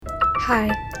Hi,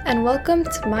 and welcome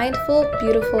to Mindful,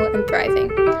 Beautiful, and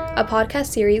Thriving, a podcast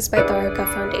series by Tharaka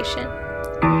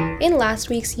Foundation. In last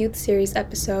week's youth series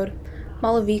episode,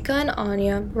 Malavika and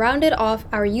Anya rounded off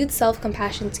our youth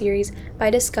self-compassion series by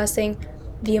discussing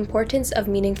the importance of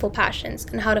meaningful passions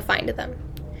and how to find them.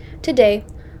 Today,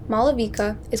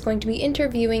 Malavika is going to be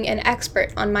interviewing an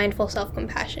expert on mindful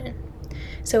self-compassion.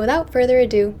 So without further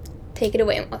ado, take it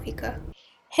away, Malavika.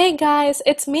 Hey guys,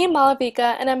 it's me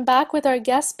Malavika and I'm back with our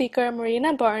guest speaker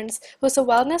Marina Barnes, who's a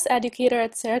wellness educator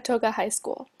at Saratoga High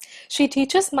School. She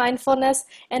teaches mindfulness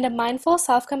and a mindful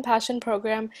self-compassion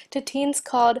program to teens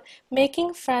called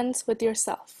Making Friends with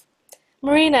Yourself.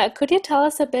 Marina, could you tell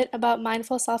us a bit about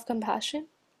mindful self-compassion?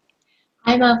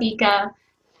 Hi, Malvika.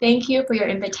 Thank you for your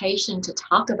invitation to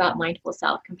talk about mindful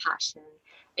self-compassion.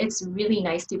 It's really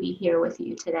nice to be here with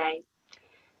you today.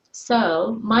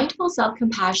 So, mindful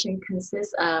self-compassion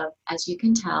consists of, as you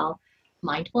can tell,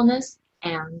 mindfulness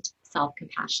and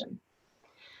self-compassion.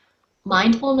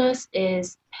 Mindfulness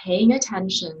is paying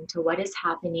attention to what is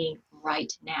happening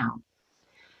right now.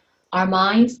 Our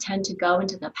minds tend to go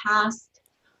into the past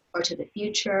or to the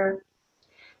future,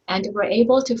 and if we're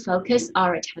able to focus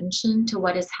our attention to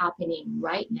what is happening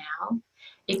right now,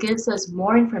 it gives us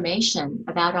more information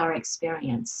about our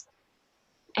experience.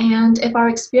 And if our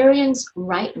experience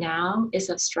right now is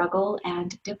of struggle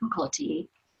and difficulty,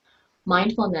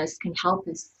 mindfulness can help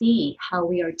us see how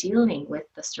we are dealing with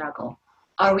the struggle.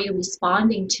 Are we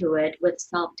responding to it with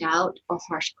self-doubt or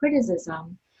harsh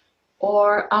criticism?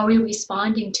 Or are we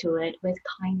responding to it with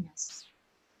kindness?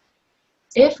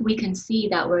 If we can see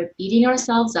that we're beating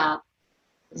ourselves up,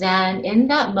 then in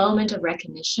that moment of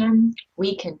recognition,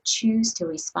 we can choose to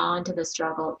respond to the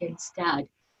struggle instead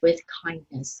with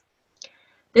kindness.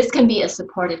 This can be a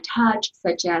supportive touch,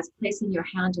 such as placing your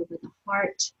hand over the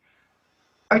heart,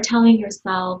 or telling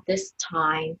yourself, this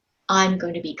time, I'm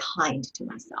going to be kind to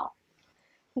myself.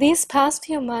 These past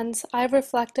few months, I've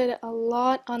reflected a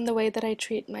lot on the way that I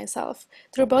treat myself,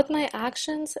 through both my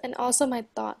actions and also my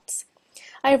thoughts.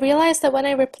 I realized that when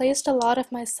I replaced a lot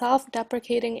of my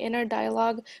self-deprecating inner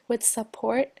dialogue with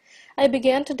support, I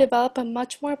began to develop a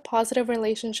much more positive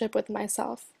relationship with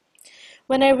myself.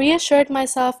 When I reassured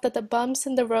myself that the bumps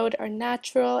in the road are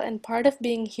natural and part of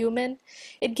being human,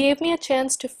 it gave me a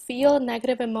chance to feel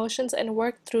negative emotions and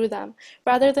work through them,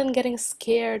 rather than getting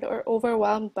scared or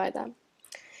overwhelmed by them.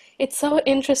 It's so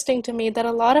interesting to me that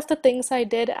a lot of the things I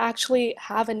did actually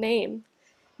have a name: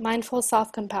 mindful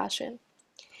self-compassion.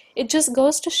 It just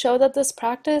goes to show that this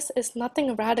practice is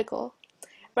nothing radical.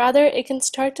 Rather, it can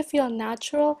start to feel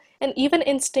natural and even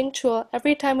instinctual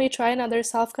every time we try another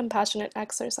self-compassionate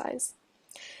exercise.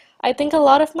 I think a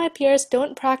lot of my peers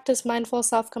don't practice mindful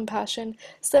self-compassion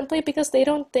simply because they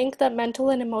don't think that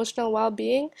mental and emotional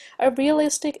well-being are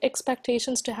realistic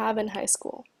expectations to have in high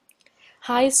school.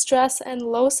 High stress and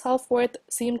low self-worth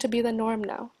seem to be the norm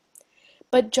now.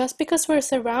 But just because we're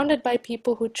surrounded by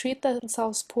people who treat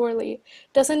themselves poorly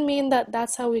doesn't mean that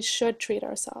that's how we should treat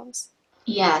ourselves.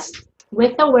 Yes,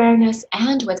 with awareness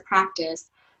and with practice,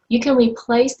 you can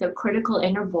replace the critical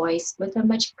inner voice with a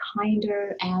much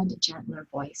kinder and gentler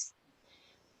voice.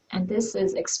 And this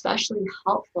is especially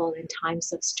helpful in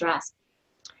times of stress.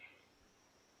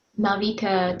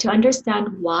 Malvika, to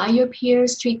understand why your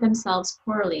peers treat themselves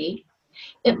poorly,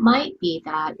 it might be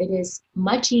that it is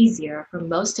much easier for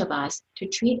most of us to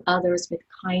treat others with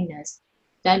kindness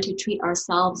than to treat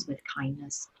ourselves with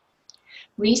kindness.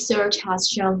 Research has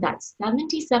shown that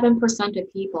 77%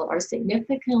 of people are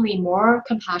significantly more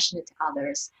compassionate to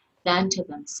others than to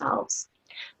themselves.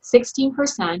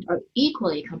 16% are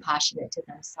equally compassionate to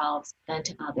themselves than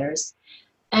to others,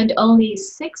 and only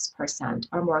 6%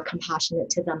 are more compassionate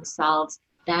to themselves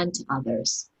than to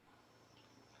others.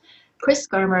 Chris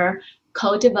Germer,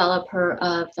 co-developer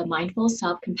of the Mindful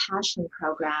Self-Compassion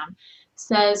program,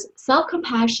 says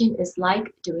self-compassion is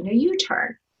like doing a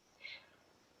U-turn.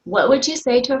 What would you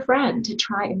say to a friend to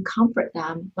try and comfort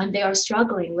them when they are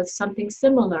struggling with something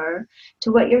similar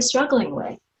to what you're struggling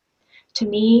with? To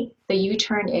me, the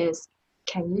U-turn is,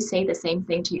 can you say the same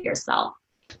thing to yourself?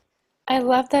 I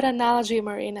love that analogy,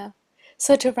 Marina.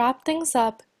 So to wrap things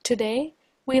up, today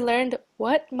we learned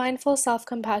what mindful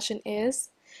self-compassion is,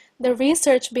 the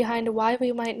research behind why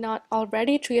we might not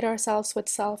already treat ourselves with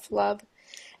self-love,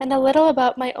 and a little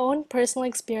about my own personal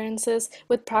experiences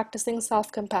with practicing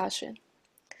self-compassion.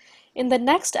 In the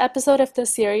next episode of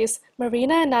this series,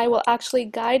 Marina and I will actually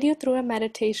guide you through a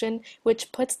meditation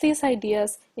which puts these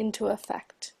ideas into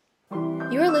effect.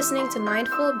 You are listening to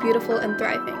Mindful, Beautiful, and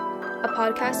Thriving, a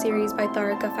podcast series by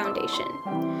Tharaka Foundation.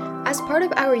 As part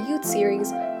of our youth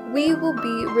series, We will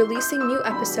be releasing new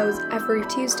episodes every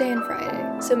Tuesday and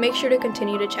Friday, so make sure to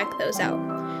continue to check those out.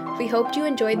 We hope you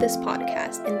enjoyed this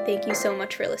podcast, and thank you so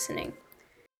much for listening.